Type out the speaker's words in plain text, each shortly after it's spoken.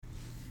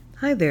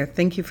Hi there,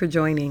 thank you for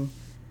joining.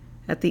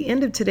 At the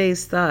end of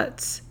today's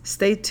thoughts,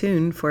 stay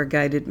tuned for a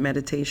guided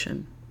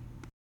meditation.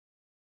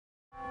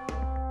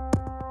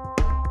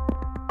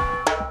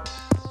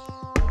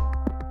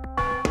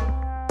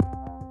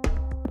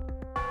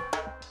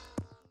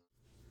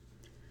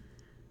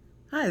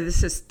 Hi,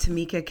 this is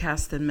Tamika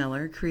Caston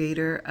Miller,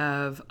 creator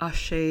of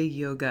Ashe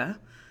Yoga,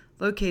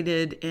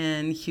 located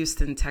in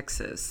Houston,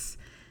 Texas.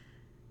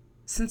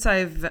 Since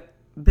I've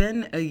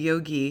been a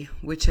yogi,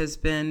 which has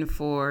been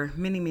for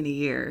many, many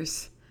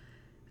years,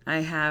 I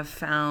have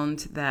found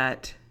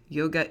that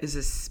yoga is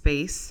a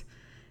space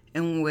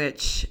in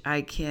which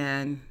I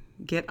can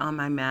get on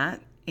my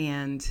mat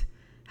and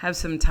have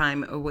some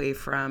time away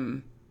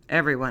from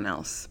everyone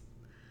else.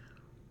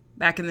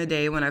 Back in the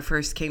day when I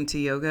first came to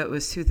yoga, it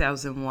was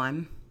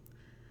 2001.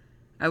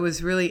 I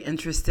was really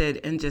interested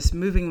in just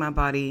moving my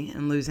body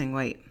and losing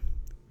weight.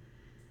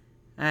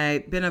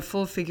 I've been a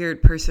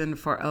full-figured person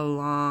for a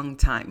long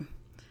time.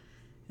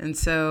 And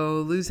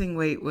so losing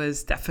weight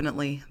was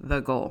definitely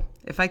the goal.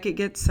 If I could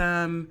get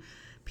some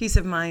peace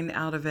of mind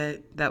out of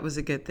it, that was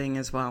a good thing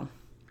as well.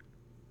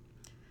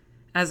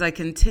 As I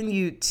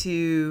continued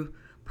to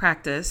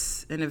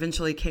practice and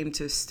eventually came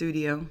to a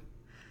studio,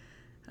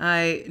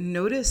 I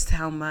noticed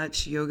how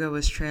much yoga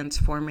was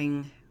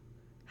transforming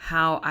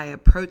how I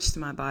approached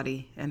my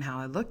body and how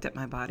I looked at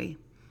my body.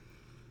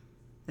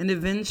 And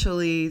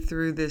eventually,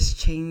 through this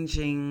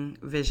changing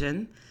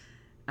vision,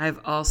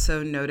 I've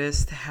also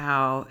noticed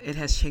how it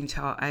has changed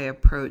how I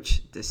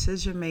approach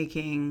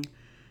decision-making,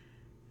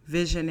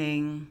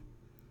 visioning,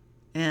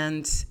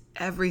 and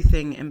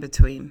everything in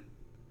between.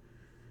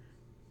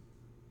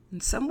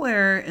 And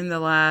somewhere in the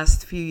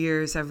last few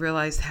years, I've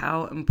realized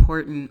how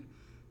important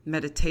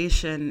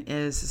meditation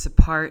is as a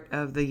part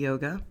of the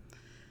yoga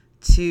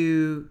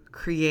to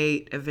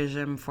create a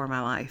vision for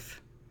my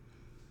life.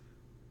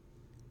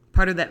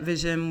 Part of that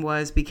vision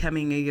was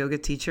becoming a yoga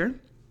teacher,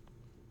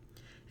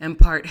 and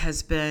part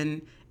has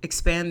been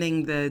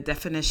expanding the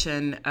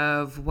definition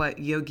of what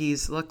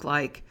yogis look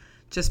like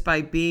just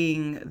by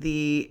being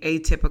the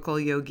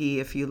atypical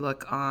yogi if you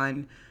look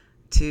on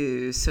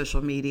to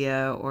social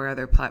media or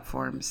other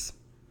platforms.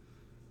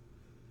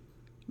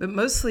 But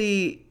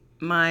mostly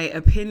my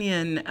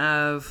opinion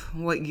of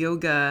what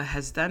yoga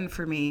has done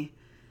for me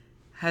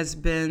has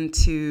been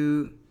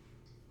to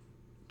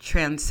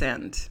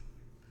transcend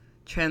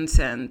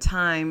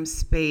time,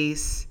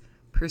 space,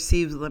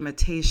 perceived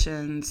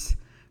limitations,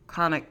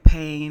 chronic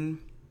pain,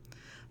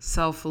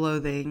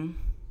 self-loathing,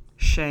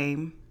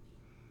 shame.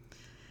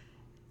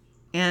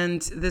 And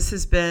this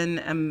has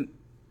been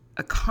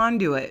a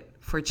conduit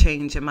for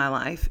change in my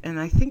life, and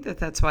I think that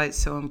that's why it's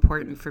so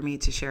important for me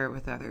to share it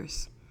with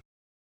others.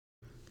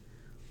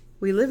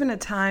 We live in a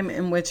time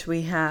in which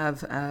we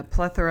have a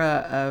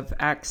plethora of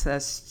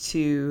access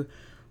to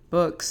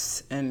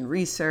books and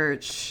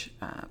research,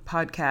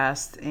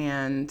 podcasts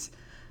and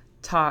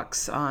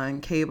talks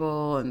on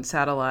cable and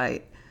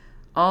satellite,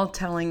 all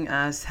telling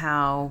us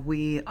how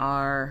we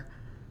are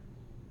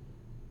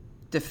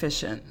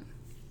deficient,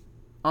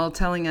 all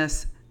telling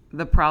us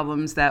the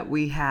problems that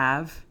we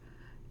have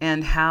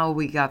and how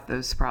we got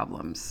those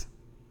problems.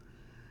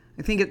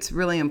 I think it's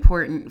really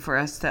important for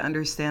us to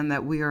understand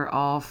that we are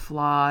all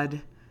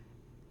flawed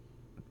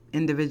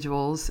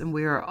individuals and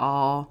we are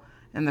all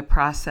in the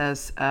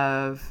process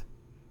of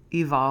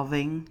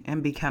evolving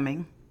and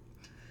becoming.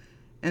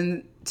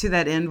 And to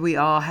that end, we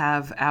all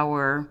have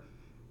our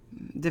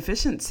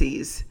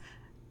deficiencies.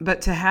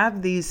 But to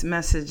have these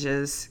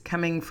messages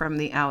coming from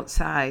the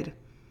outside,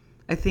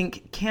 I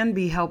think can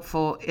be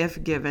helpful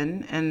if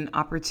given an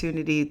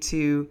opportunity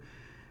to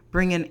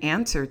bring an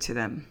answer to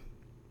them.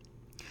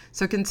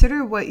 So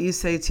consider what you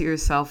say to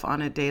yourself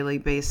on a daily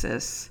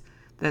basis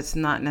that's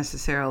not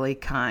necessarily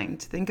kind.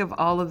 Think of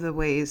all of the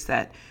ways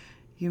that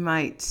you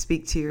might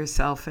speak to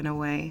yourself in a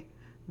way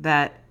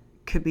that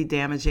could be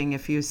damaging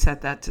if you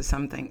said that to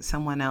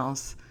someone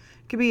else.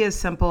 It could be as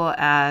simple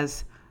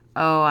as,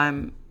 oh,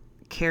 I'm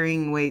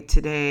carrying weight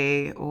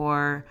today,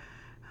 or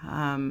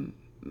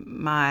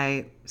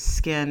my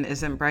skin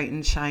isn't bright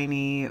and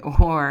shiny,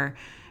 or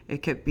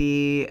it could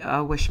be,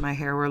 I wish my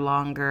hair were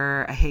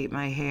longer, I hate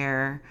my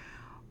hair,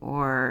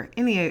 or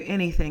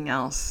anything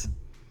else.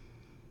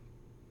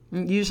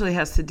 It usually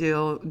has to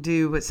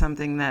do with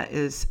something that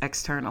is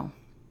external.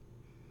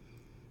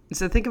 And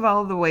so think of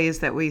all of the ways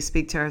that we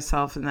speak to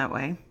ourselves in that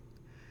way.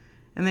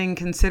 And then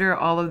consider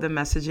all of the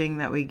messaging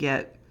that we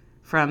get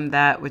from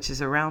that which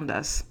is around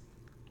us.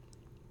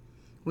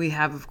 We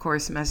have, of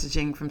course,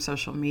 messaging from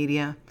social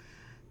media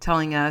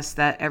telling us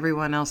that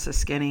everyone else is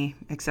skinny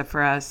except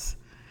for us.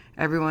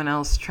 Everyone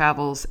else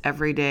travels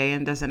every day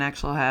and doesn't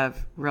actually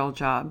have real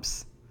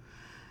jobs.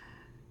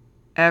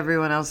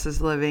 Everyone else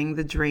is living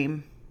the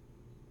dream,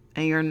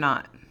 and you're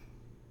not.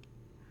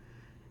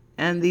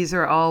 And these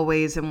are all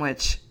ways in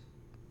which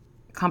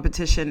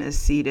competition is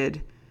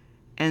seeded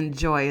and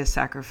joy is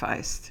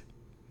sacrificed.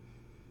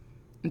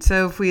 And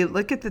so if we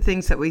look at the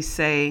things that we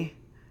say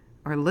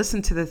or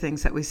listen to the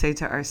things that we say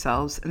to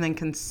ourselves and then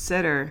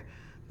consider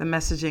the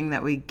messaging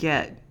that we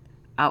get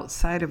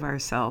outside of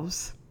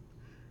ourselves,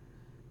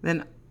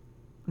 then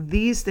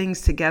these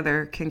things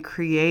together can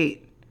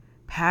create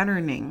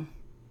patterning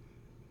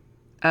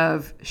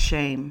of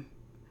shame,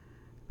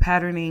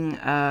 patterning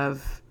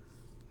of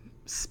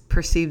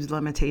perceived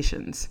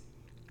limitations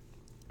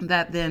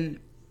that then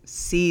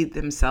seed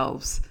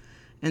themselves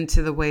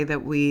into the way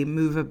that we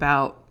move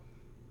about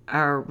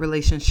our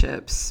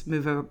relationships,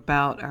 move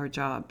about our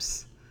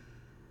jobs,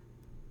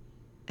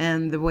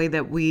 and the way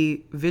that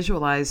we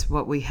visualize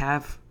what we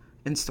have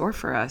in store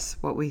for us,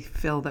 what we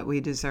feel that we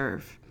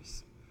deserve.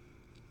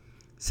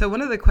 So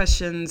one of the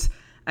questions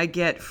I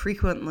get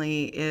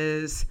frequently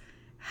is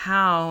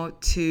how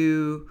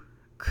to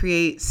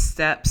create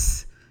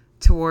steps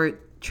toward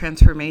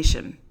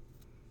transformation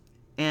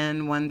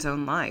in one's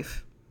own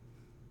life.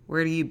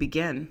 Where do you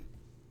begin?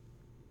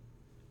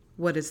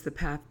 What is the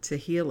path to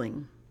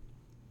healing?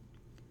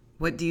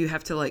 What do you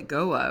have to let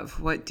go of?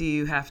 What do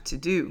you have to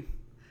do?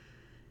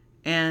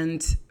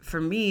 And for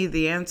me,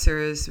 the answer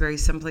is very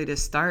simply to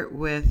start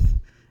with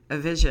a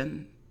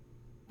vision.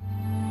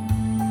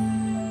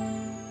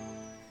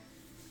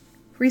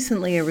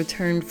 Recently, I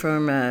returned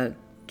from a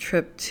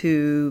trip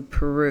to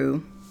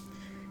Peru.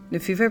 And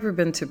if you've ever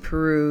been to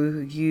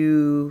Peru,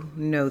 you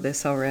know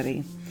this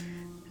already.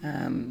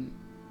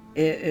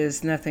 It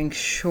is nothing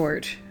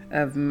short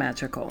of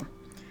magical.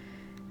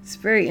 It's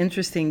very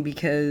interesting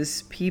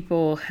because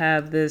people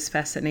have this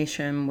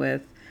fascination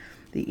with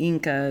the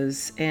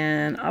Incas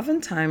and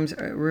oftentimes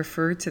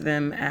refer to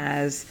them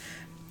as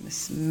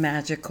this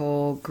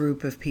magical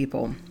group of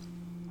people.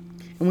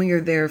 And when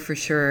you're there, for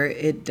sure,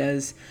 it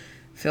does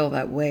feel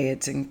that way.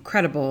 It's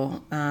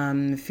incredible.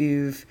 If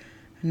you've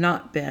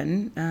not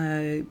been,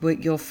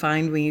 what you'll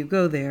find when you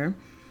go there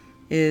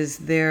is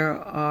there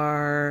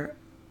are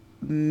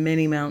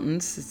many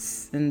mountains.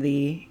 It's in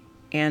the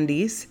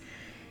Andes.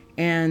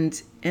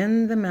 And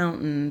in the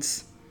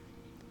mountains,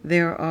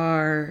 there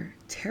are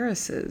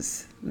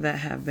terraces that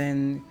have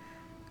been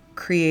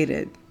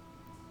created.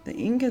 The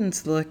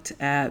Incans looked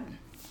at,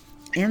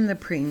 and the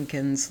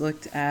pre-Incans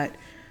looked at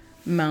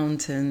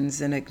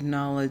mountains and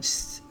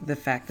acknowledged the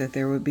fact that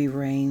there would be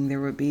rain,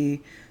 there would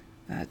be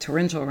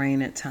torrential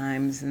rain at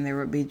times, and there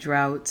would be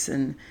droughts.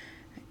 And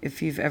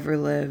if you've ever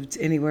lived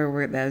anywhere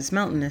where that is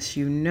mountainous,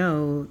 you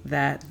know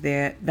that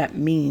that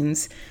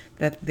means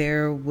that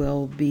there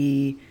will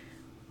be,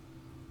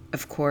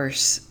 of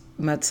course,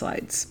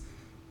 mudslides.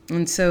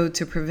 And so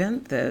to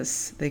prevent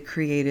this, they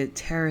created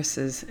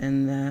terraces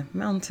in the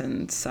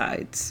mountain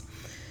sides.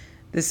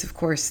 This, of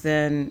course,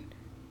 then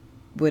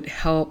would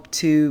help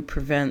to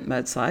prevent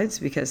mudslides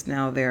because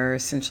now there are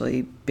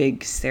essentially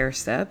big stair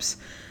steps,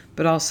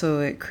 but also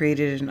it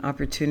created an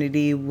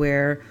opportunity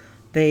where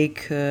they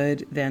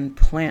could then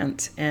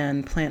plant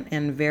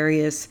in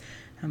various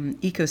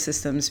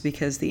ecosystems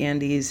because the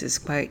Andes is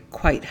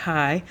quite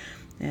high.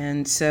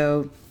 And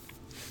so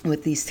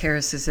with these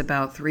terraces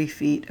about 3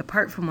 feet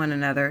apart from one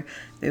another,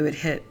 they would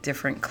hit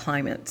different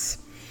climates.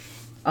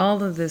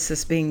 All of this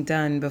is being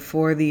done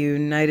before the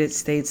United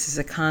States is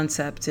a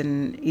concept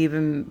and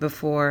even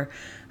before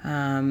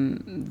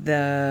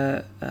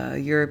the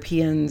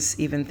Europeans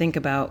even think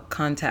about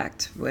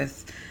contact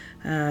with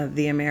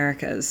the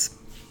Americas.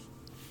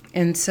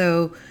 And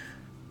so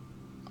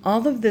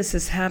all of this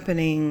is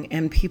happening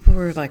and people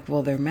were like,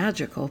 well, they're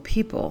magical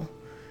people.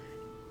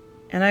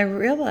 And I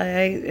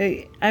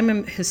realize I'm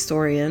a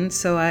historian,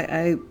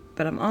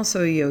 but I'm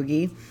also a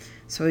yogi.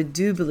 So I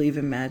do believe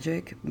in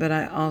magic, but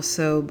I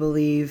also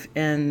believe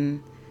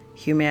in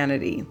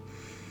humanity.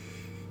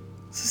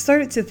 So I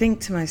started to think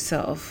to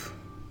myself,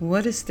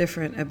 what is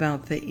different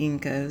about the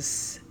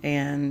Incas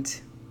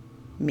and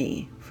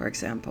me, for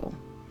example?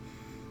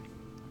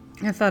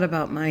 I thought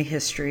about my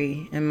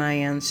history and my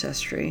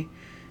ancestry.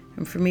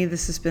 And for me,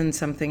 this has been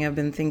something I've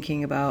been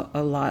thinking about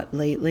a lot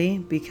lately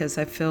because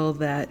I feel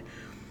that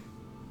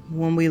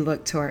when we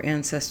look to our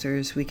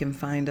ancestors, we can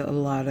find a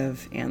lot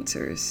of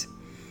answers.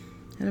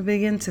 And I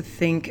began to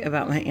think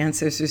about my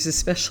ancestors,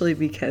 especially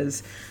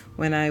because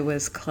when I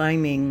was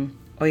climbing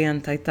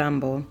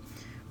Ollantaytambo,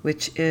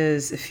 which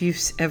is, if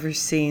you've ever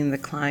seen the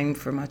climb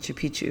for Machu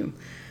Picchu,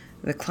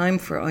 the climb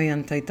for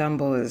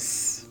Ollantaytambo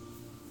is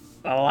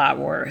a lot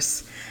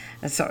worse.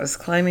 And so I was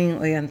climbing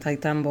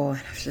Ollantaytambo, and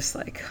I was just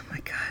like, oh my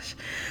gosh.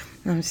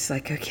 And I'm just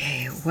like,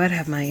 okay, what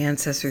have my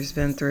ancestors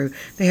been through?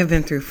 They have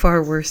been through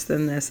far worse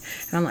than this.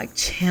 And I'm like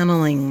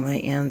channeling my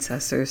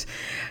ancestors.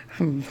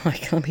 I'm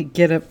like, let me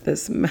get up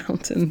this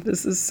mountain.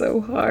 This is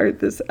so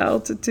hard, this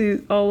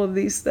altitude, all of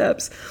these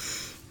steps.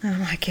 And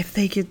I'm like, if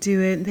they could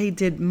do it, they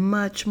did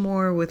much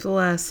more with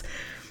less.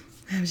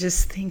 I was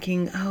just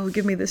thinking, oh,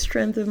 give me the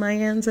strength of my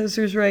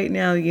ancestors right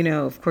now. You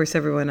know, of course,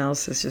 everyone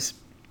else is just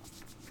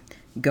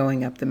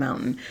going up the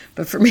mountain.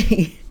 But for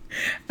me,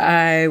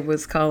 I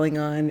was calling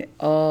on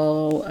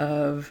all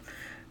of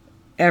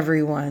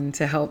everyone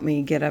to help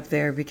me get up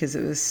there because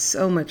it was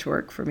so much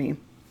work for me.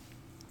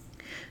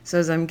 So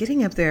as I'm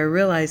getting up there, I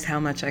realized how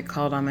much I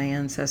called on my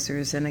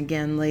ancestors. And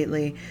again,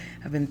 lately,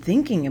 I've been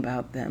thinking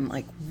about them.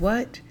 Like,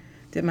 what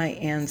did my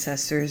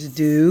ancestors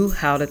do?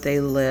 How did they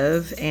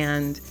live?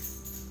 And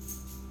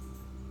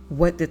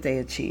what did they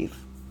achieve?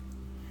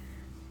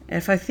 And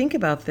if I think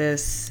about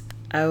this,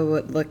 I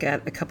would look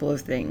at a couple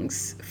of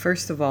things.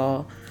 First of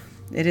all,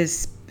 it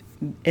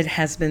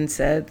has been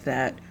said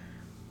that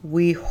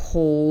we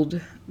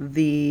hold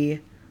the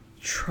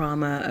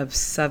trauma of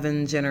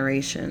 7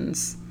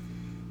 generations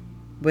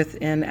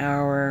within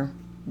our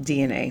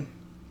DNA.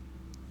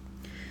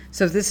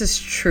 So if this is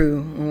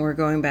true, and we're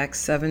going back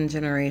 7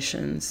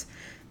 generations,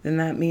 then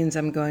that means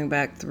I'm going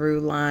back through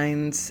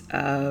lines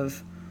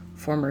of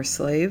former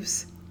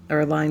slaves,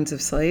 or lines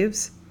of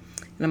slaves.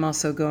 And I'm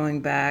also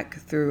going back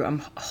through,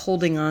 I'm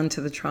holding on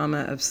to the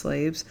trauma of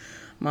slaves.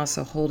 I'm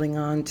also holding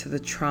on to the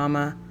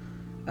trauma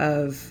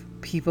of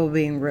people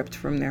being ripped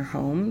from their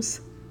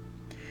homes.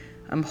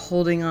 I'm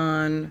holding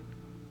on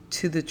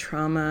to the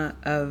trauma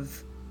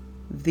of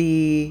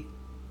the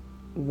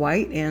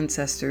white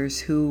ancestors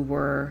who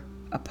were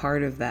a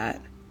part of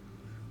that,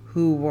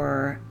 who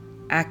were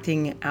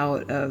acting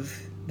out of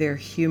their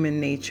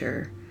human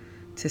nature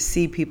to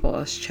see people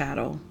as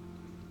chattel.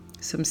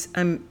 So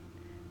I'm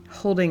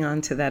holding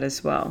on to that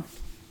as well.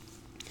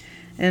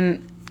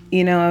 And,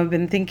 I've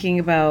been thinking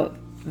about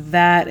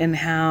that and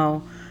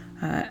how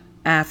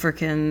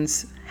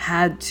Africans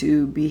had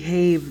to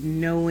behave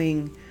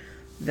knowing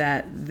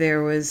that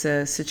there was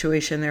a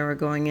situation they were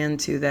going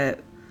into that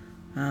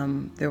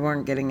they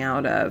weren't getting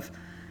out of.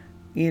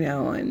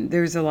 And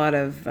there's a lot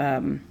of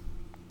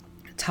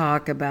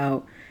talk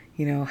about,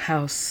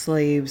 house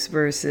slaves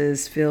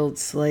versus field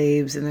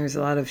slaves, and there's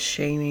a lot of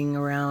shaming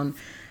around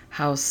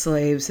house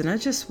slaves. And I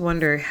just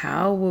wonder,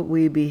 how would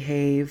we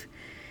behave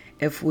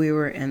if we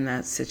were in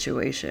that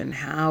situation?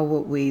 How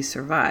would we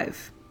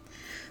survive?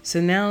 So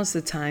now's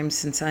the time,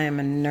 since I am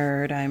a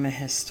nerd, I'm a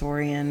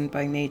historian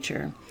by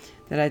nature,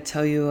 that I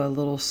tell you a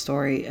little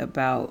story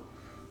about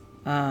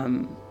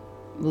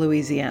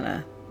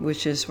Louisiana,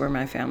 which is where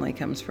my family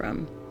comes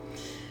from.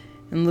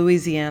 In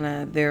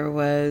Louisiana, there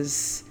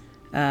was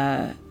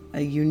a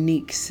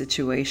unique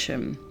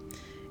situation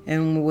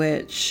in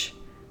which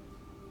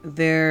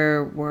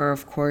there were,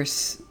 of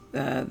course,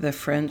 the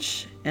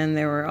French, and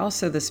there were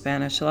also the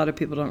Spanish. A lot of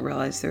people don't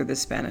realize there are the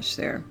Spanish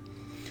there.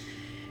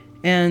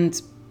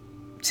 And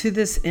to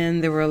this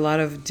end, there were a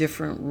lot of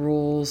different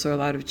rules, or a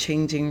lot of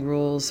changing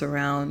rules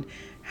around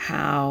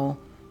how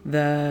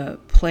the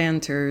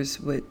planters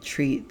would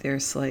treat their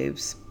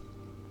slaves.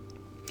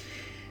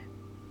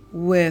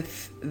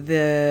 With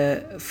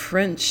the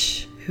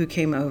French who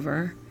came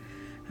over,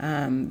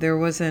 there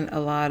wasn't a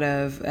lot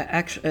of,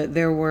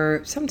 there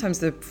were, sometimes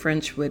the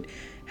French would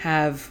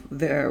have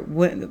their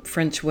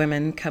French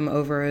women come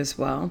over as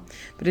well.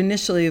 But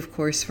initially, of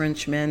course,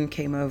 French men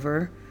came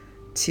over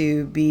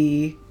to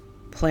be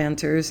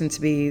planters and to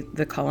be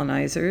the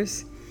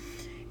colonizers.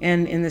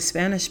 And in the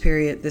Spanish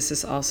period, this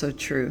is also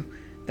true,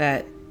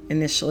 that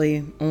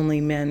initially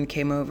only men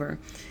came over.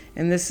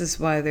 And this is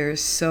why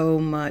there's so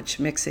much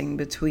mixing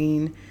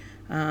between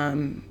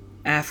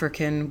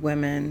African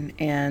women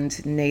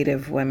and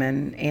Native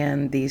women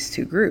and these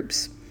two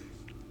groups.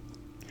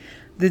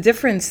 The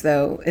difference,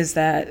 though, is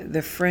that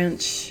the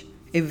French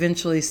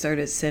eventually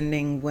started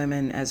sending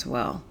women as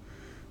well,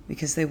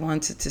 because they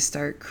wanted to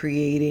start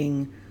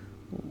creating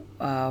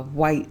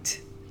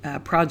white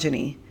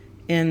progeny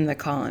in the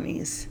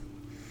colonies.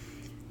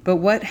 But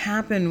what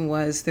happened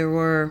was there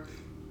were,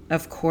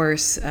 of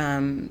course,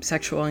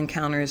 sexual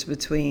encounters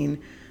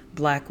between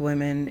black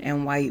women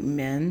and white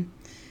men.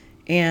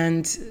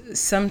 And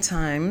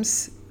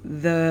sometimes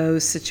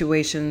those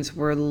situations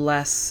were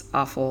less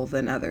awful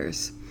than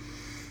others.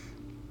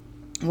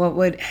 What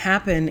would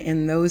happen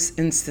in those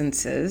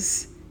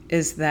instances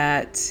is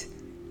that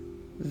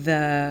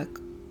the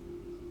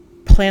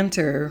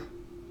planter,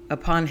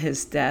 upon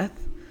his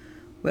death,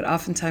 would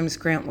oftentimes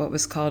grant what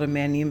was called a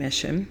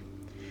manumission.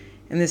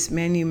 And this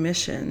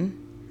manumission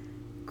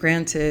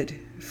granted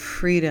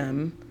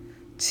freedom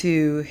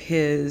to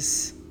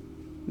his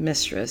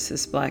mistress,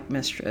 his black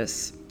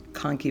mistress,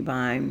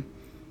 concubine,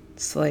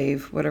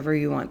 slave, whatever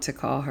you want to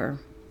call her.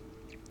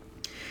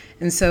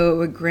 And so it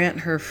would grant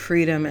her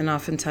freedom, and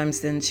oftentimes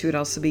then she would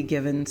also be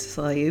given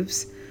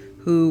slaves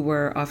who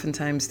were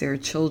oftentimes their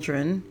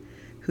children,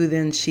 who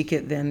then she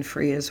could then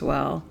free as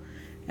well,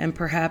 and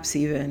perhaps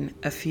even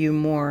a few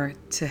more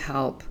to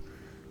help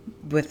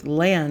with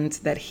land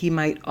that he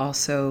might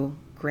also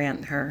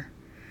grant her.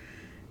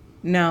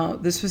 Now,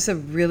 this was a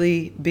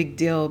really big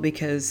deal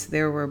because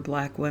there were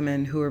black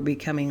women who were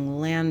becoming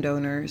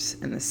landowners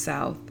in the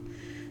South.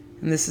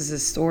 And this is a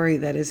story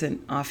that isn't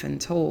often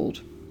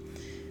told.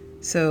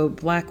 So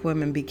black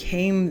women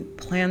became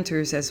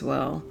planters as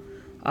well,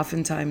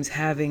 oftentimes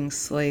having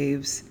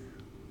slaves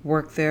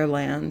work their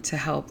land to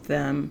help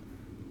them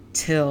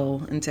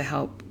till and to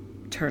help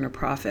turn a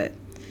profit.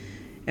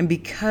 And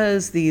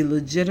because the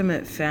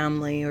legitimate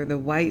family, or the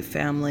white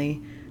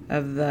family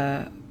of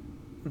the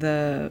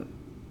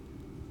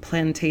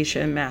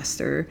plantation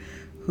master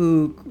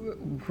who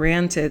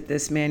granted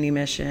this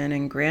manumission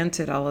and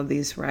granted all of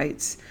these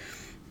rights,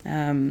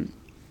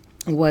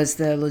 was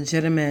the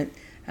legitimate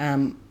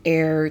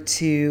heir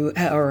to,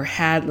 or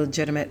had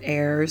legitimate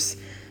heirs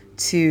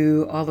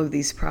to all of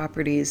these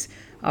properties.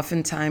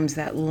 Oftentimes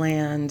that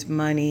land,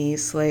 money,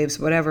 slaves,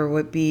 whatever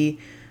would be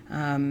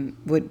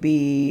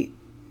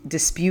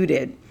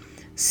disputed.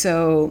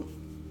 So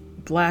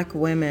Black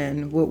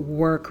women would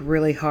work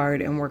really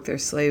hard and work their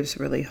slaves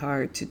really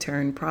hard to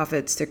turn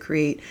profits to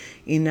create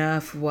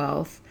enough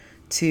wealth,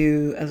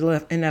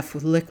 enough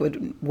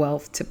liquid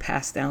wealth to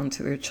pass down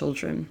to their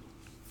children.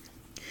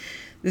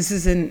 This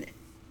is an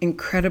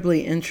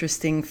incredibly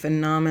interesting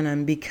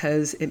phenomenon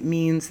because it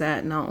means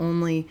that not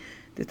only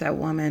did that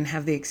woman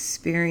have the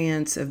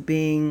experience of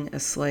being a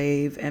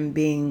slave and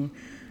being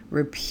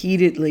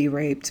repeatedly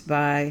raped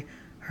by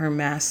her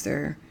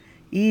master,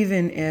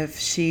 even if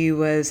she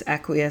was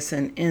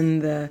acquiescent in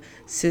the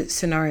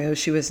scenario,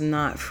 she was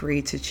not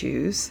free to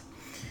choose.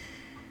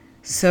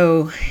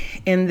 So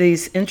in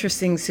these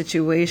interesting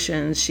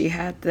situations, she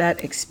had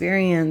that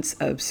experience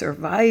of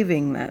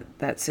surviving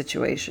that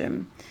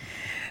situation.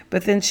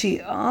 But then she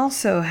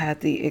also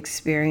had the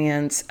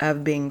experience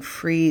of being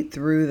freed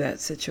through that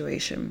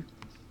situation.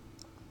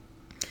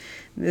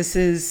 This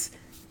is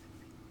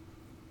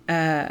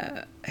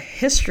a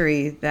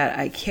history that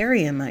I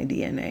carry in my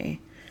DNA.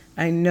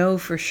 I know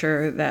for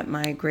sure that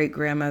my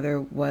great-grandmother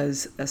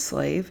was a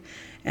slave,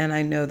 and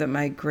I know that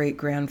my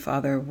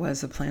great-grandfather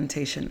was a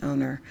plantation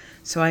owner.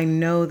 So I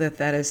know that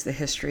that is the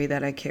history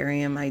that I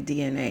carry in my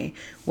DNA.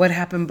 What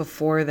happened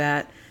before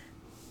that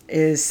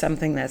is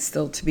something that's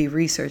still to be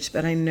researched,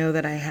 but I know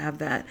that I have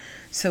that.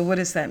 So what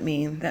does that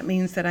mean? That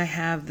means that I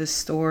have the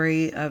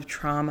story of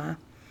trauma,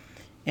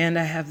 and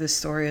I have the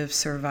story of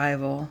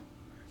survival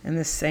in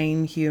the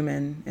same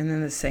human and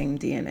in the same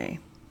DNA.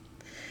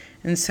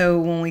 And so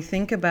when we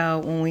think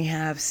about when we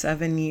have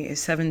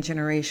 7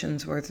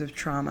 generations worth of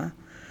trauma,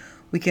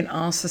 we can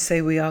also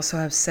say we also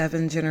have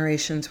 7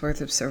 generations worth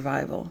of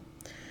survival.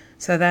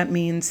 So that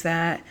means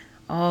that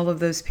all of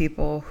those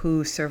people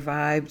who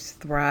survived,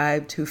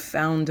 thrived, who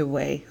found a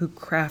way, who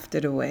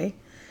crafted a way,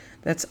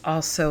 that's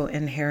also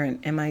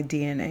inherent in my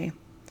DNA.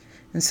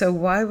 And so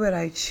why would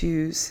I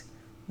choose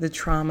the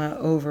trauma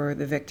over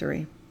the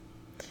victory?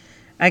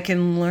 I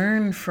can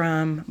learn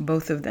from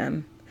both of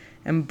them,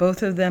 and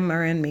both of them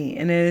are in me.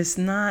 And it is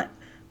not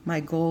my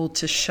goal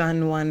to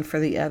shun one for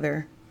the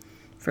other.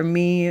 For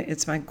me,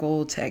 it's my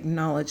goal to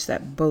acknowledge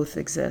that both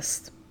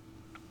exist.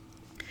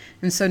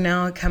 And so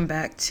now I come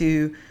back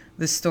to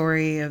the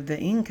story of the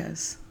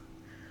Incas.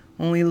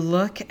 When we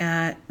look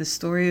at the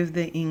story of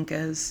the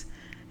Incas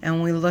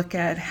and we look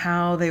at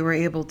how they were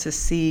able to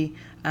see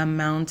a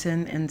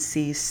mountain and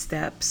see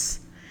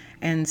steps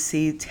and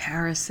see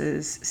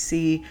terraces,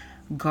 see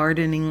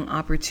gardening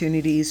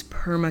opportunities,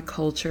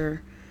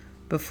 permaculture,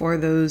 before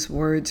those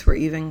words were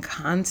even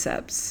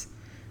concepts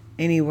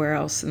anywhere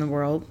else in the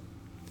world.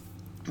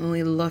 When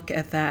we look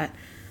at that,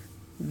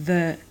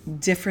 the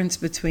difference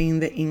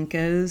between the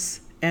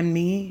Incas and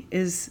me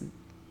is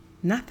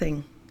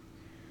nothing.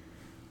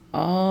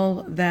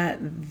 All that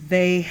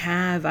they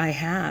have, I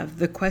have.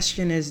 The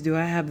question is, do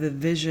I have the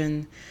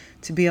vision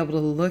to be able to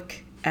look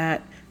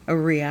at a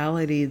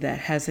reality that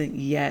hasn't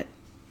yet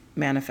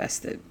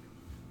manifested?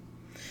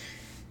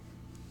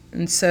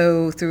 And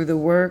so through the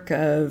work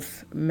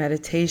of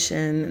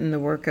meditation and the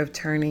work of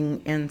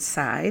turning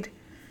inside,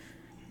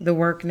 the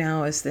work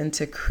now is then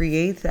to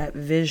create that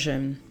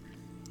vision,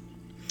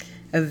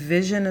 a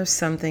vision of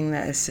something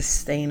that is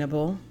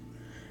sustainable,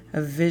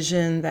 a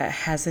vision that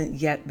hasn't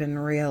yet been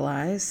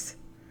realized,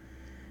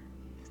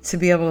 to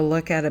be able to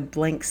look at a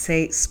blank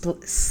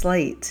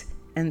slate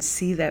and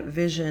see that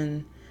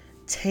vision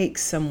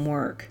takes some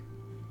work.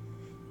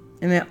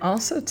 And it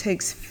also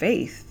takes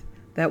faith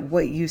that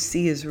what you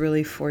see is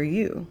really for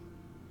you.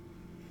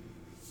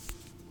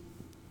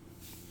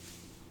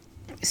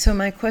 So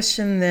my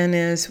question then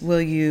is,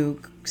 will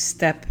you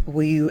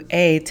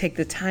A, take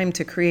the time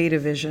to create a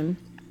vision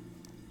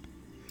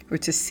or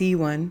to see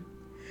one?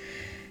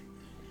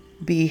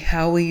 B,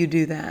 how will you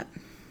do that?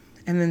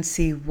 And then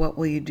C, what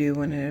will you do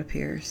when it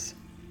appears?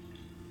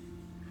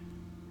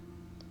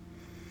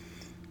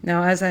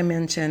 Now, as I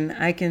mentioned,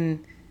 I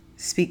can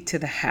speak to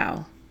the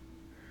how.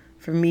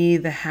 For me,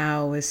 the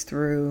how is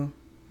through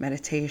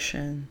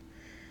meditation,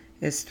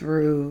 is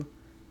through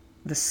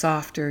the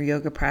softer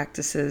yoga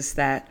practices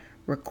that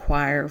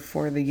require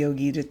for the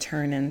yogi to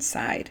turn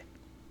inside.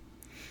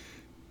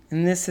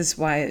 And this is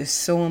why it is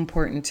so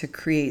important to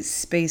create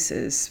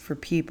spaces for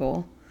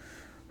people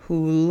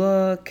who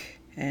look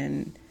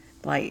and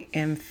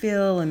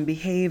feel and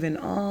behave in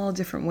all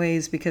different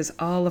ways, because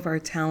all of our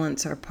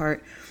talents are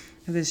part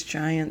of this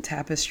giant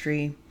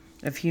tapestry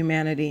of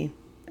humanity,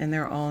 and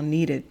they're all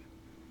needed.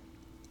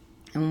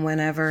 And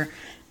whenever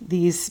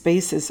these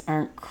spaces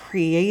aren't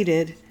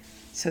created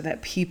so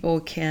that people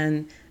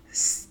can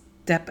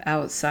step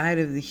outside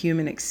of the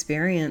human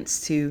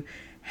experience to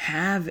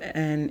have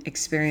an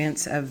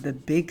experience of the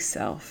big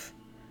self,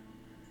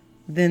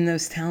 then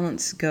those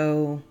talents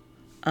go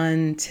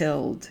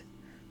untilled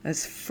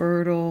as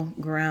fertile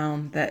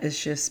ground that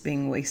is just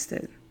being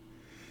wasted.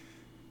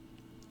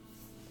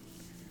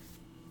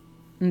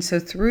 And so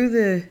through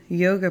the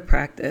yoga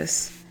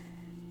practice,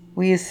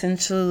 we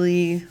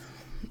essentially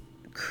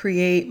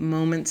create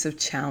moments of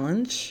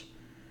challenge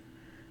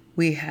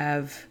We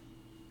have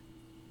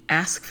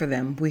asked for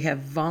them. We have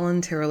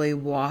voluntarily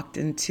walked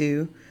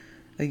into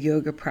a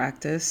yoga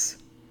practice,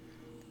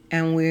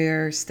 and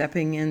we're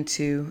stepping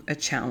into a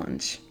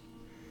challenge.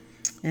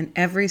 And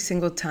every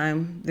single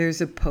time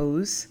there's a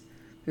pose,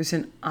 there's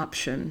an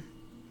option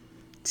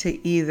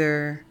to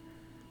either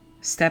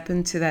step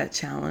into that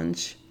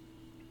challenge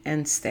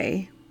and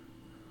stay,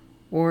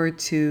 or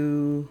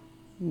to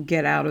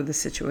get out of the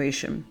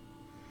situation.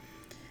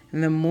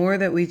 And the more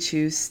that we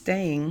choose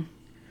staying,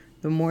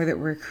 the more that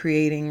we're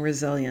creating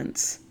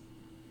resilience.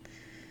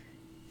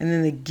 And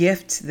then the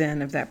gift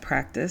then of that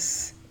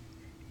practice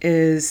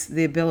is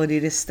the ability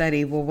to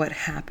study, well, what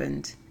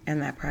happened in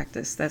that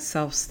practice, that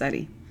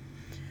self-study.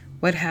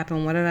 What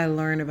happened? What did I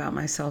learn about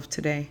myself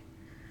today?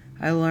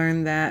 I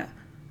learned that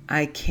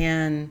I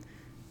can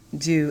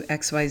do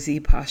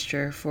XYZ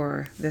posture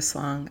for this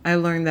long. I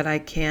learned that I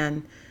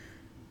can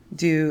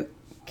do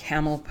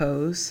camel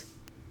pose,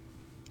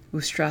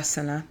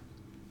 Ustrasana,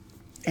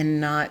 and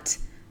not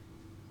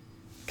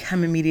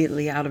come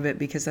immediately out of it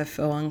because I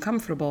feel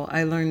uncomfortable.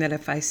 I learned that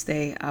if I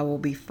stay, I will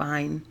be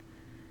fine.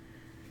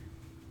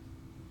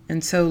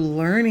 And so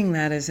learning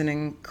that is an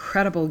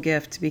incredible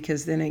gift,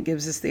 because then it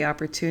gives us the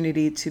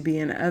opportunity to be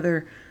in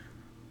other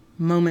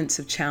moments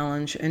of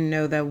challenge and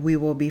know that we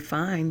will be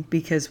fine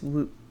because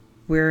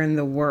we're in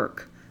the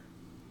work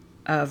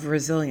of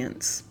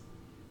resilience.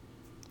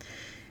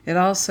 It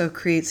also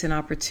creates an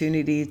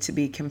opportunity to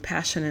be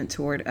compassionate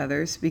toward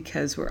others,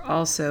 because we're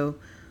also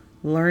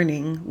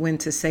learning when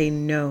to say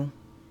no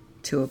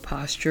to a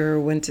posture, or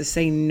when to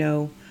say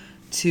no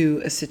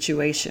to a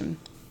situation.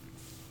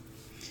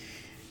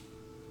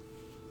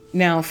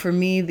 Now, for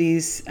me,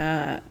 these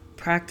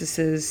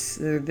practices,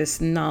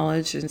 this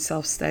knowledge and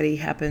self-study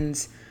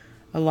happens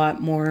a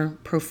lot more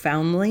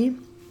profoundly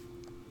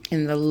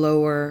in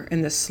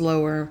the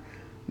slower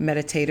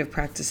meditative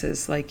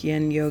practices like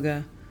yin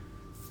yoga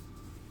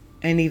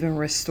and even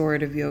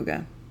restorative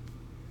yoga.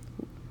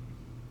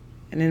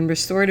 And in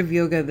restorative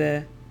yoga,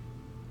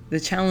 the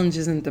challenge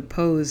isn't the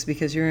pose,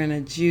 because you're in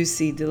a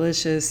juicy,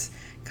 delicious,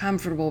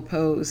 comfortable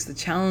pose. The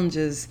challenge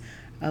is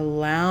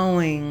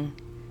allowing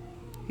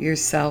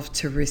yourself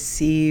to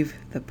receive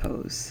the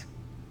pose,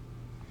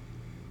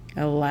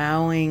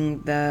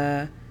 allowing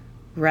the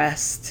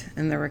rest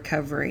and the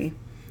recovery.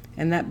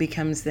 And that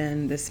becomes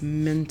then this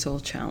mental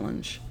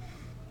challenge.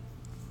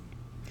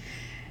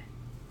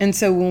 And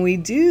so when we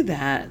do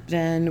that,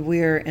 then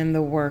we're in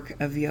the work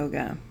of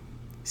yoga.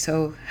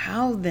 So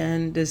how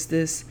then does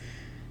this,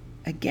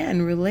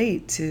 again,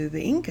 relate to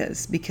the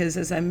Incas? Because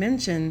as I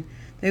mentioned,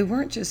 they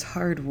weren't just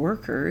hard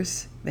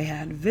workers, they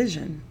had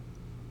vision.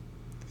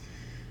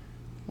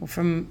 Well,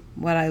 from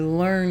what I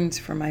learned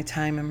from my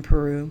time in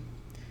Peru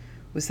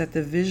was that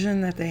the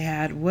vision that they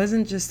had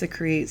wasn't just to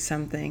create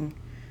something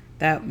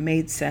that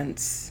made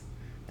sense,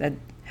 that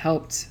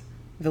helped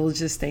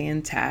villages stay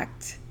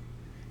intact,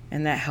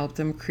 and that helped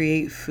them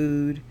create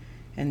food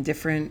and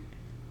different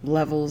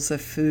levels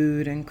of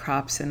food and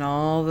crops and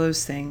all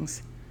those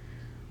things.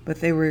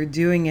 But they were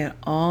doing it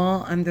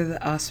all under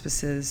the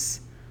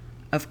auspices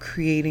of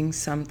creating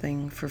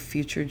something for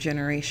future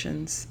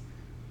generations.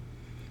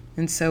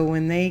 And so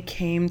when they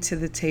came to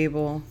the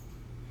table,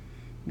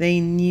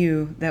 they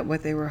knew that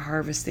what they were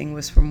harvesting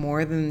was for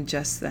more than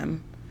just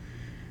them.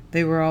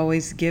 They were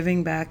always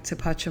giving back to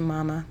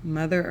Pachamama,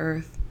 Mother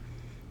Earth,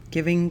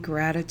 giving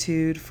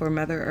gratitude for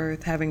Mother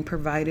Earth having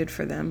provided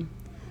for them.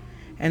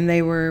 And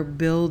they were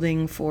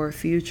building for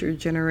future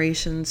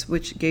generations,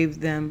 which gave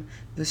them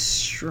the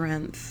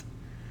strength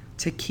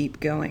to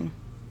keep going.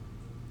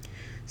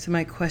 So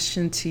my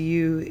question to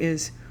you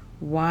is,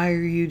 why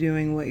are you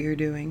doing what you're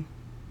doing?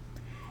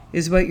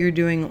 Is what you're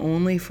doing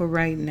only for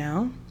right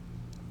now?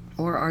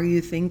 Or are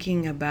you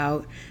thinking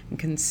about and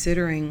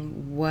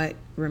considering what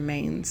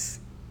remains?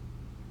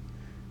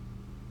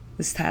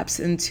 This taps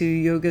into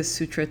Yoga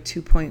Sutra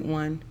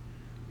 2.1,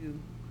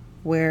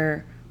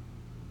 where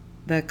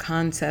the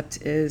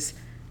concept is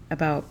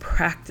about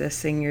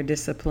practicing your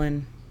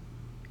discipline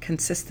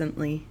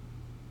consistently,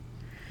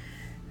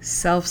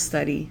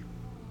 self-study,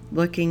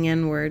 looking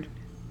inward,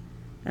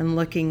 and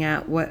looking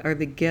at what are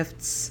the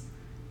gifts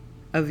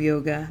of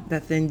yoga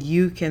that then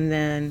you can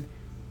then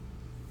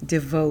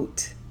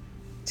devote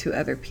to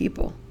other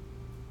people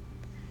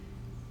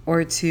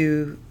or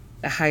to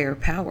a higher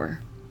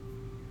power.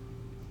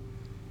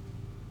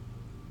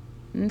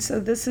 And so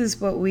this is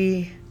what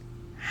we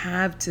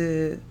have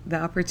the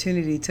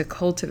opportunity to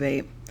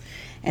cultivate.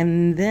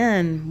 And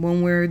then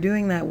when we're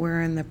doing that,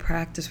 we're in the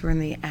practice, we're in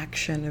the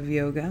action of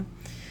yoga,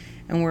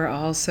 and we're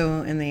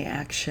also in the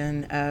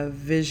action of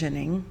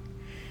visioning.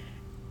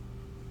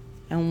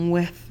 And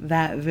with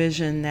that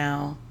vision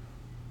now,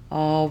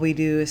 all we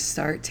do is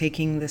start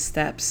taking the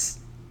steps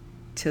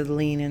to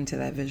lean into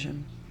that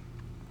vision.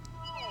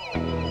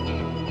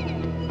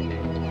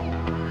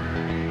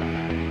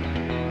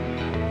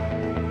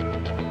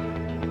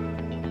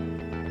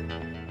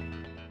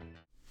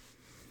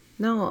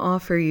 Now I'll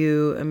offer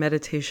you a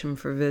meditation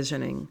for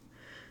visioning.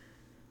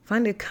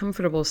 Find a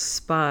comfortable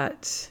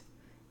spot.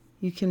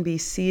 You can be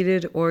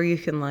seated or you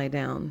can lie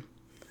down.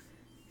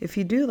 If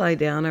you do lie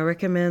down, I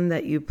recommend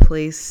that you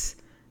place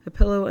a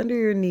pillow under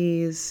your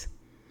knees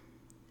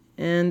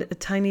and a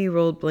tiny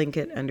rolled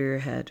blanket under your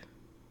head.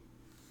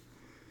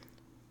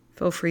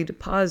 Feel free to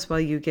pause while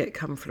you get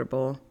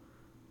comfortable.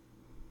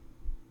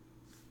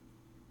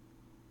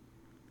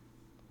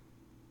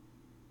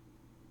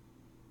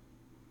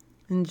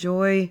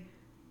 Enjoy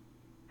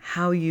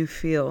how you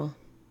feel,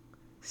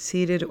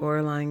 seated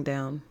or lying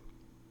down.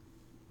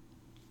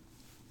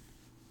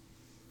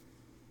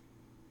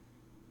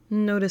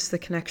 Notice the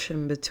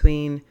connection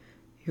between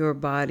your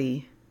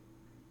body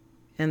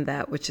and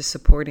that which is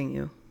supporting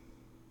you.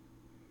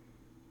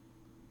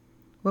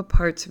 What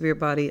parts of your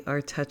body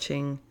are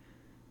touching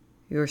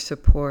your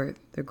support,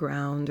 the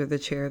ground or the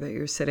chair that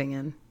you're sitting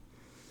in?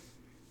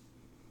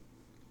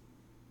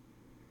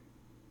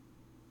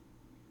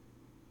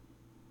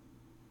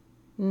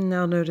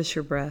 Now notice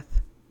your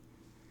breath.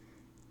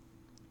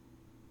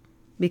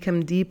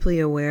 Become deeply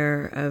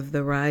aware of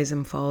the rise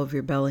and fall of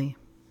your belly.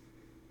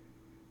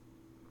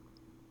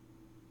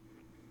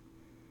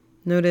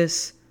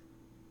 Notice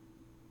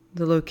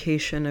the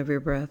location of your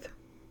breath.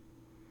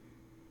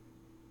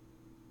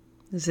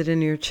 Is it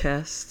in your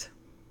chest?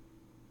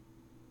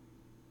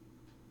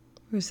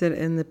 Or is it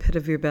in the pit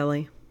of your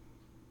belly?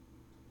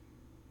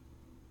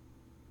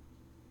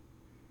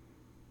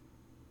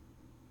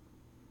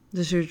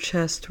 Does your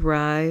chest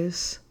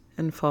rise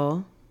and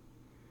fall?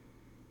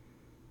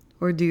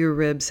 Or do your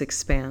ribs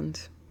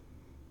expand?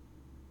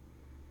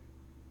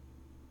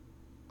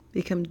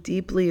 Become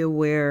deeply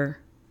aware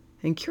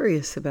and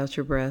curious about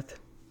your breath.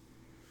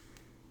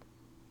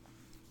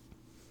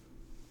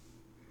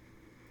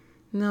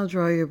 Now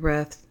draw your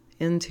breath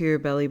into your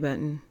belly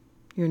button,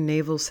 your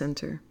navel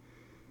center.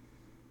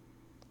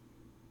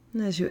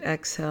 And as you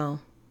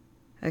exhale,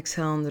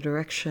 exhale in the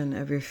direction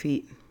of your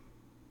feet.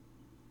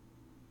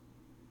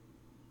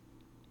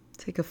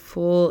 Take a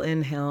full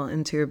inhale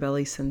into your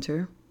belly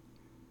center.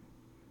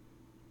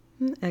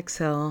 And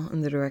exhale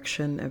in the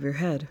direction of your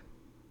head.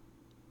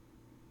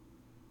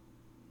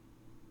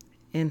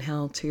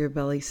 Inhale to your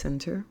belly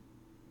center.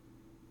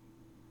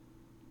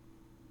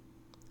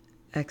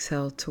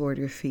 Exhale toward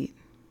your feet.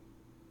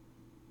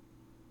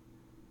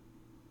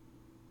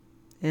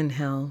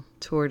 Inhale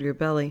toward your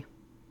belly.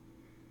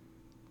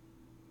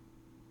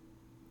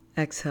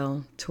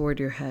 Exhale toward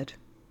your head.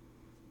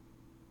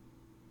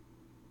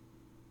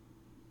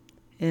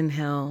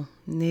 Inhale,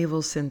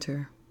 navel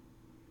center.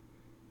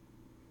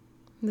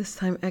 This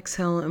time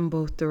exhale in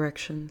both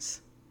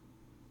directions.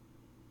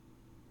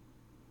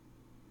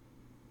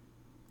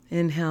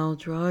 Inhale,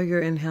 draw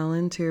your inhale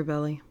into your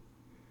belly.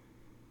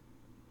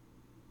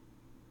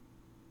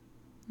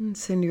 And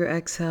send your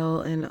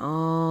exhale in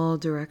all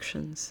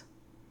directions.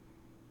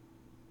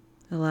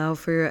 Allow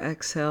for your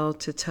exhale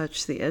to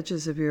touch the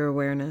edges of your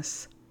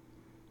awareness.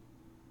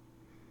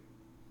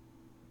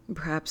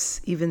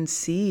 Perhaps even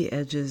see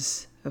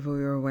edges of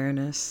your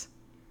awareness.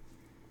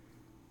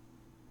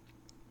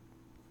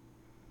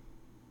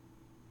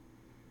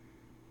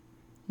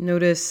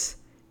 Notice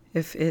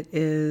if it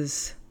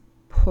is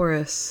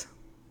porous,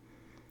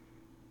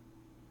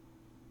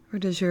 or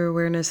does your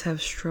awareness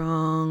have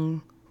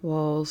strong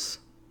walls?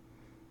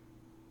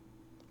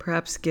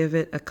 Perhaps give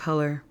it a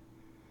color,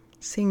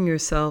 seeing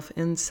yourself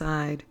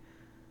inside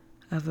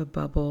of a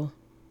bubble,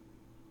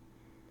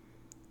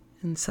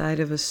 inside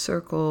of a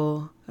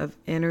circle of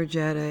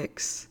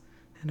energetics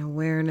and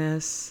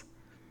awareness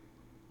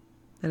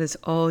that is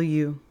all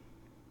you.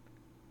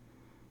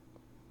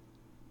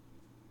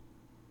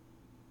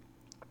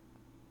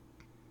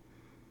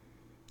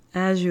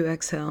 As you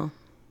exhale,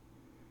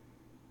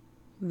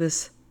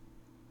 this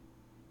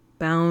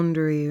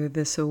boundary or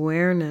this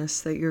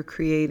awareness that you're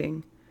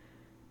creating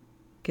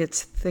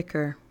gets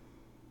thicker.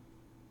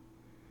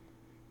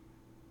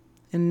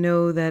 And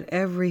know that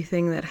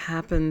everything that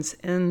happens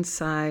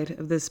inside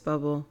of this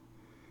bubble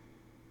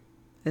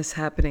is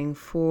happening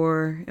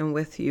for and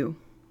with you.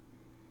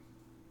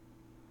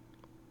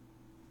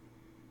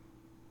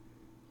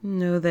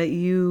 Know that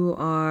you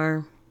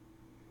are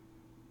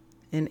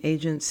an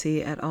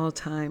agency at all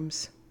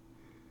times.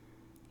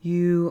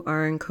 You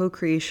are in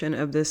co-creation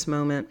of this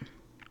moment.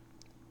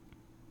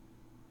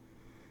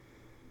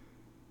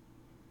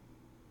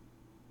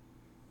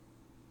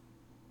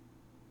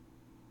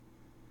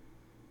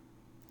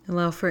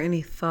 Allow for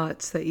any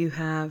thoughts that you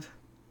have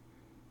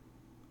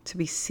to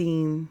be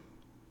seen.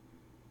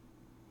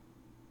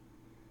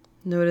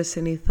 Notice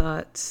any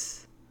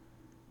thoughts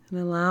and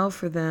allow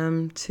for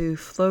them to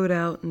float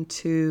out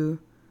into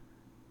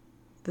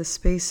the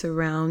space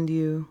around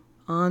you,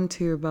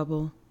 onto your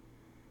bubble,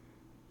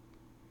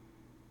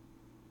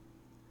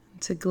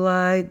 to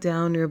glide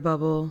down your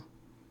bubble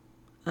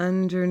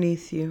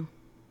underneath you,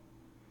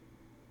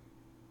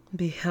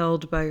 be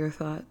held by your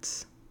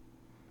thoughts.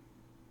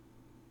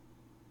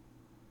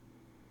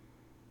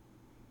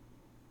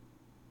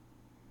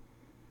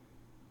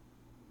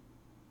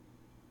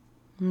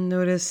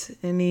 Notice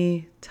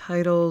any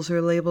titles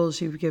or labels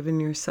you've given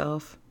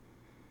yourself.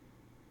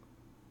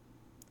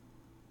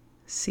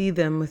 See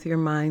them with your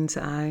mind's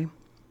eye.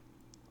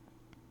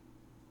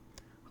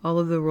 all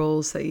of the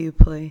roles that you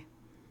play.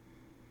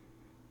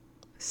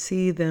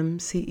 See them,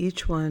 see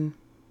each one.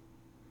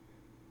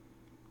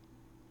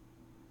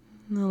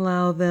 And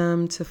allow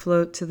them to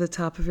float to the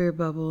top of your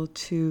bubble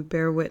to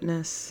bear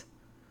witness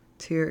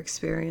to your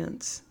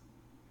experience.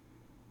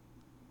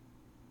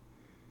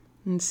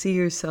 And see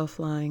yourself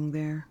lying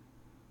there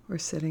or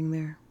sitting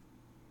there.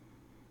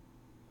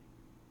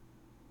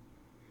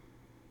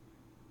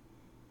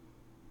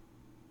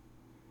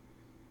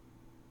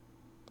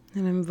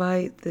 And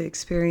invite the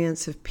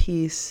experience of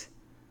peace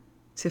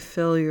to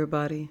fill your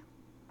body.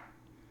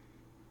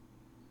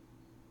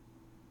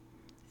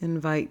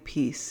 Invite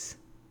peace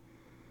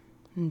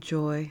and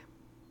joy.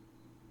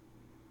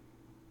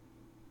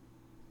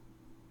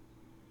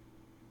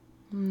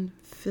 And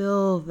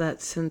feel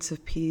that sense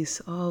of peace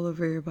all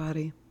over your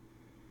body.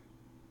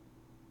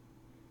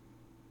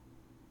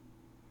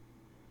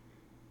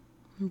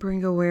 And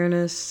bring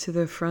awareness to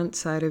the front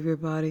side of your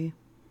body.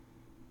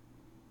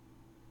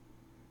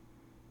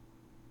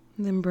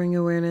 And then bring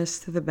awareness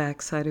to the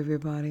back side of your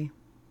body.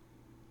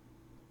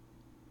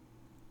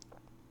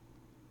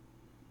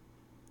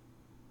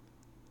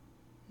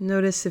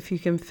 Notice if you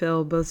can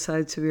feel both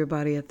sides of your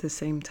body at the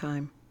same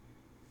time.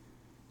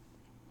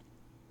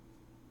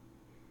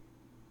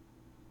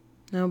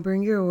 Now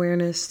bring your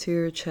awareness to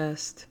your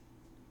chest.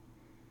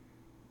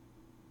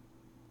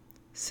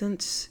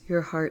 Sense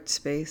your heart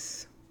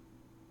space.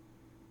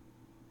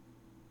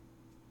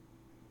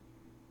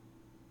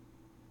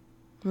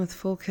 With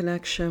full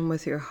connection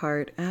with your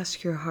heart,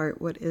 ask your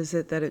heart, what is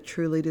it that it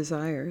truly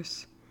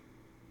desires?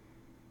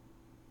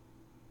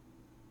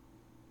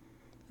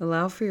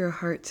 Allow for your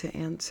heart to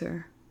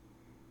answer.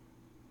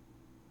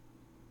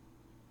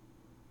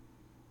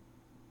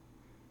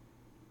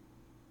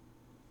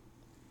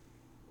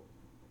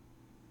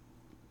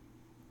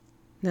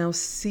 Now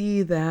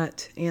see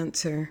that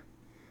answer.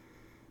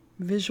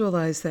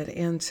 Visualize that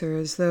answer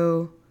as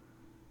though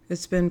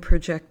it's been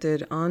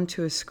projected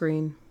onto a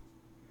screen.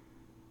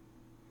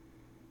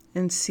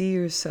 And see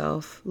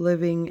yourself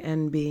living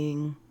and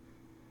being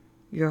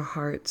your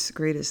heart's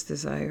greatest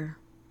desire.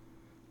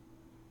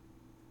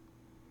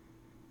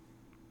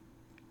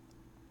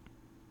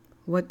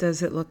 What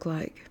does it look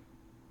like?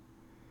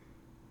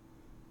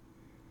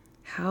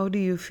 How do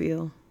you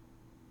feel?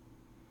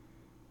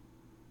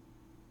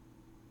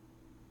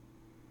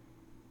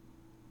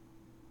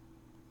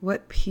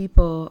 What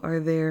people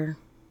are there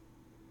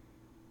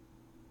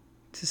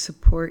to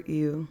support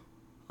you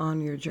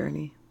on your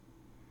journey?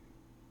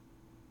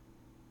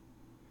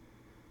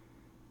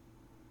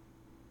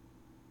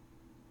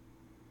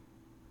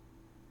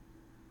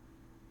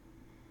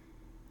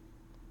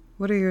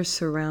 What are your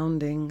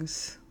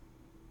surroundings?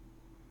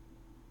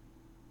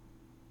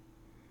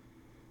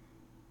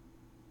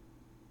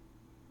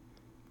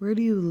 Where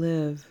do you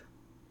live?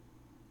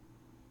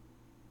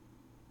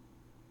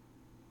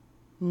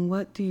 And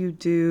what do you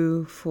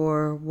do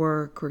for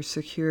work or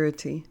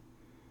security?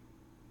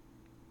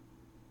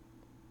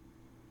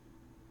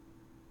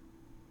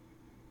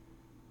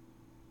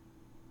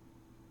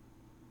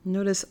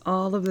 Notice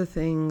all of the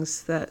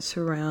things that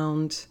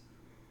surround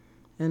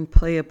and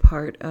play a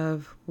part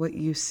of what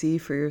you see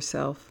for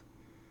yourself.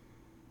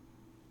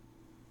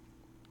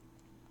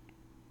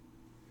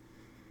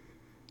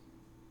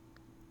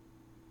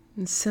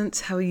 And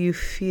sense how you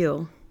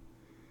feel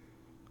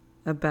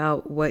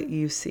about what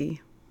you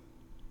see.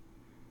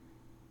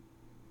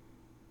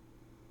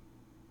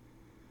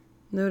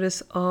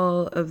 Notice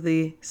all of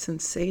the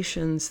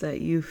sensations that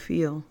you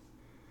feel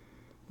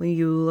when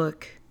you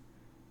look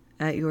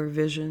at your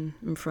vision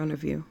in front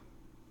of you.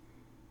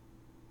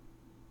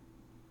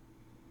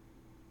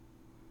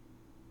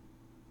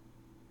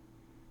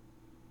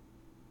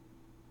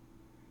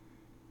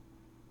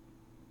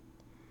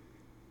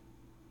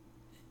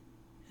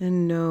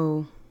 And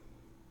know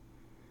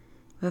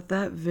that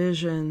that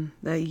vision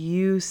that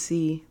you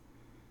see,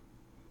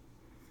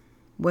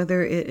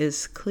 whether it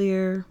is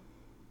clear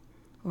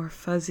or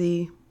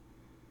fuzzy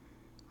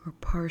or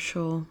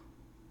partial,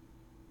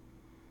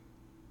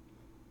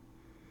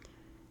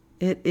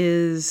 it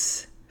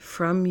is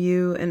from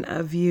you and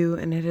of you,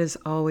 and it has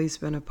always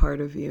been a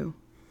part of you.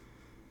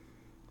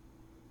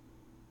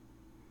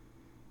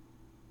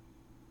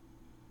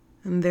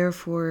 And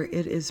therefore,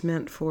 it is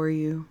meant for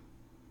you.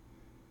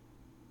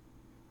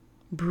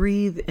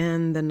 Breathe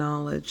in the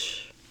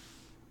knowledge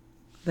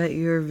that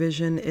your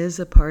vision is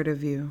a part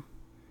of you,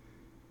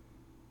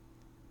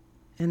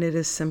 and it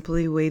is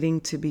simply waiting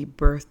to be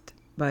birthed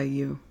by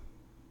you.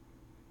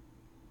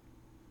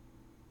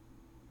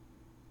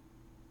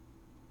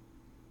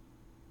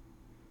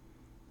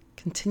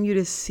 Continue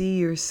to see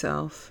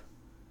yourself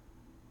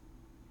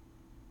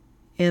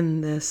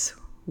in this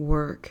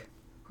work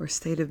or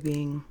state of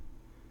being.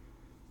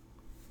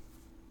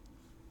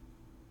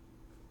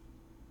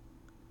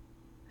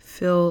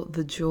 Feel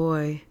the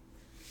joy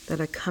that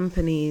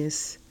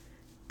accompanies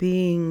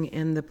being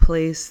in the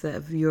place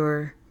that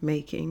you're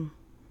making.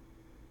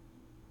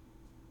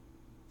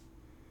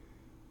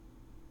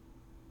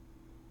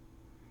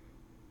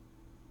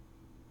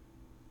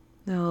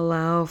 Now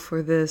allow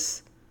for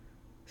this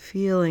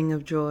feeling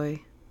of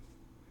joy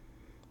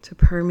to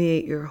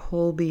permeate your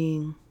whole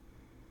being.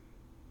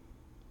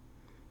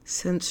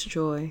 Sense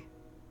joy.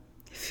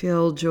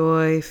 Feel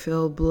joy,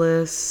 feel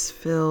bliss,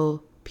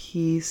 feel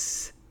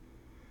peace.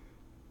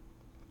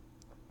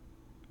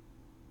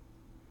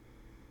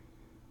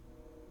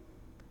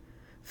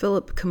 Fill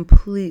up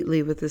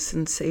completely with the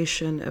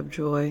sensation of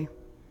joy.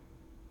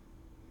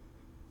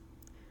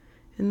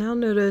 And now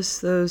notice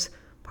those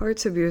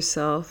parts of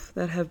yourself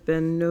that have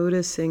been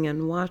noticing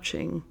and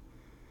watching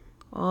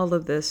all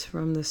of this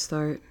from the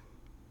start.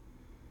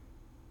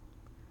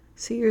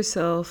 See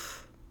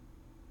yourself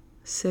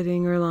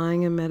sitting or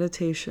lying in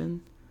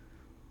meditation,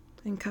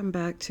 and come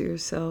back to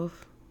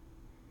yourself.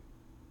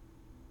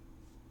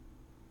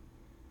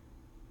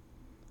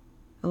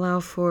 Allow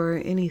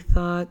for any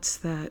thoughts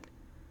that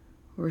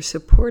were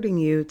supporting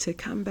you to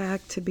come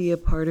back to be a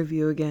part of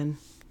you again.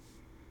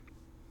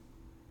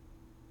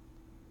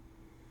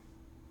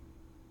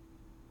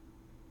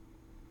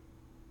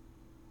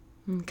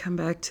 And come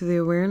back to the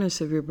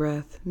awareness of your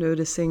breath,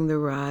 noticing the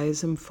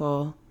rise and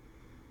fall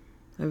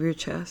of your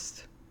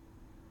chest.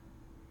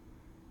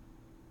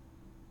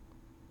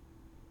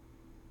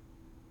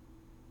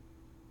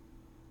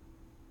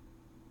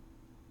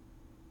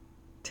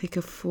 Take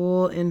a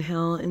full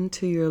inhale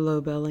into your low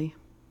belly.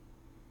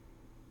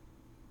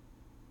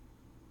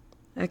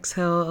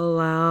 Exhale,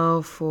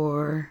 allow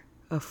for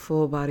a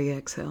full body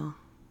exhale.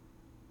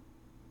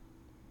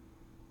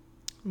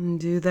 And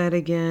do that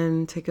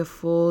again. Take a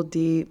full,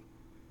 deep,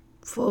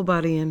 full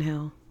body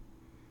inhale.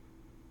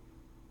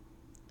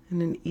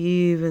 And an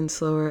even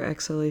slower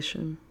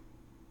exhalation.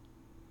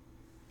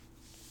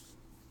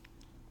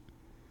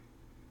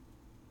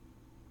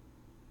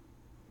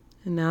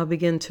 And now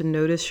begin to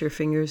notice your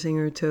fingers and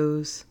your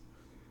toes.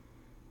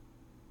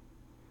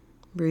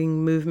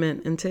 Bring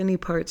movement into any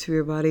parts of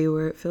your body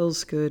where it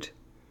feels good.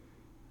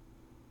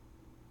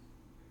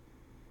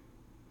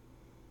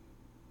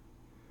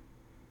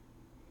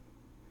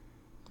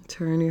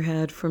 Turn your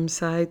head from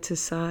side to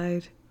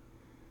side.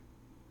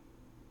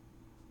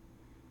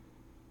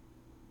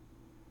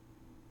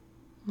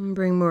 And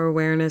bring more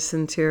awareness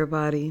into your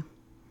body.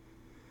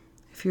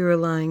 If you are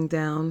lying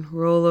down,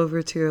 roll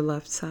over to your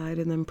left side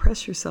and then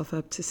press yourself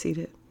up to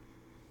seated.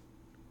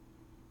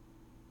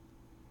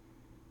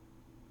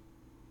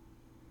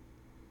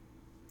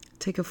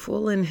 Take a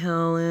full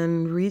inhale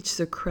and reach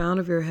the crown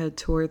of your head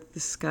toward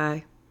the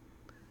sky.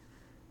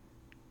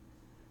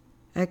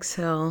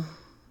 Exhale,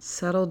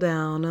 settle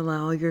down,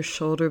 allow your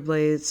shoulder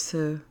blades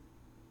to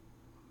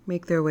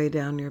make their way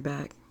down your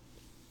back.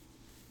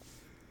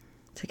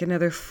 Take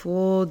another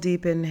full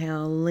deep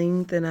inhale,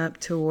 lengthen up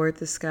toward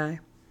the sky.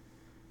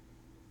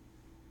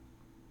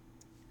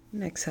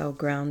 And exhale,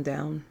 ground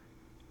down.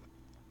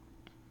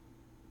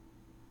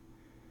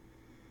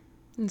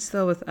 And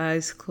still with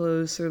eyes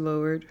closed or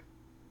lowered.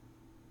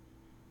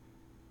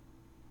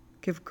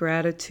 Give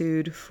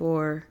gratitude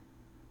for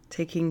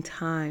taking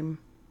time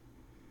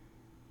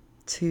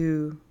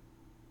to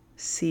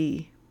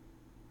see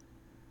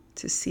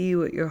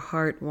what your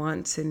heart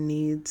wants and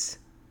needs.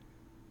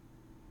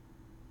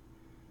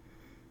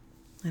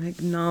 And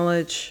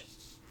acknowledge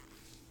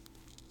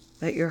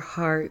that your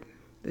heart,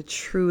 the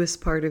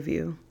truest part of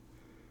you,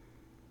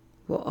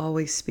 will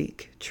always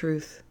speak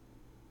truth.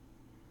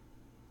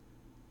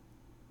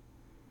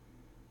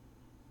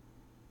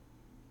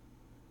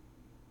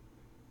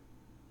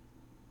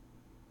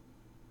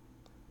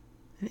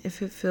 And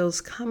if it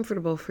feels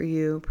comfortable for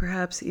you,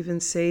 perhaps even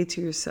say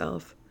to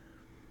yourself,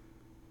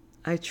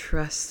 I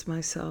trust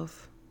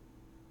myself.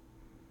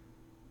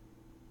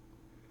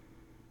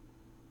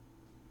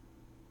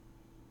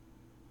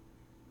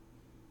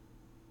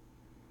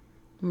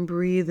 And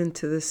breathe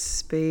into the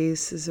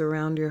spaces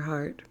around your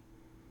heart.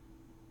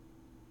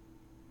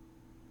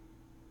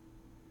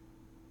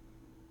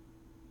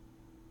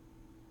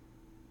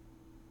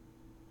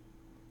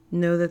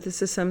 Know that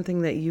this is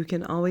something that you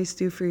can always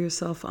do for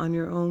yourself on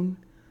your own.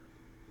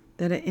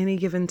 That at any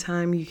given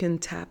time you can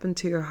tap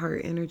into your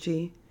heart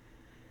energy.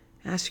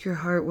 Ask your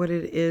heart what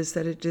it is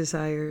that it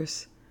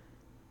desires.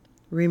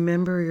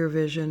 Remember your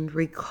vision.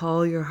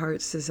 Recall your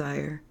heart's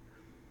desire.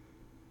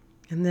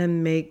 And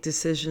then make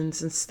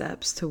decisions and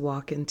steps to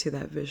walk into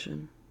that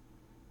vision.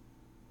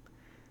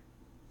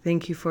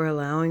 Thank you for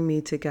allowing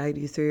me to guide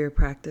you through your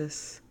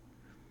practice.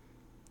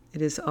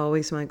 It is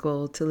always my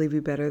goal to leave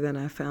you better than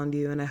I found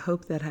you, and I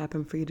hope that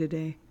happened for you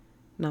today.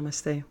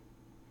 Namaste.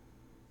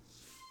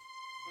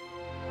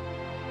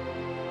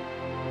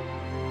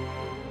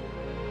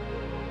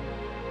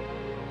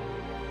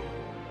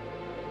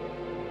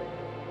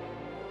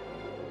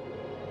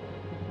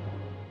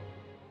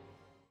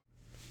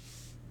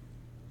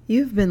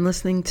 You've been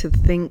listening to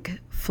Think,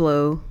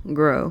 Flow,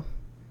 Grow.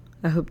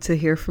 I hope to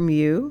hear from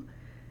you.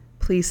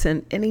 Please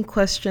send any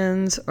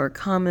questions or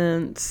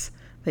comments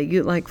that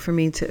you'd like for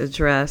me to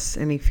address,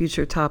 any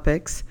future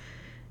topics,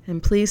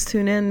 and please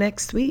tune in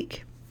next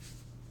week.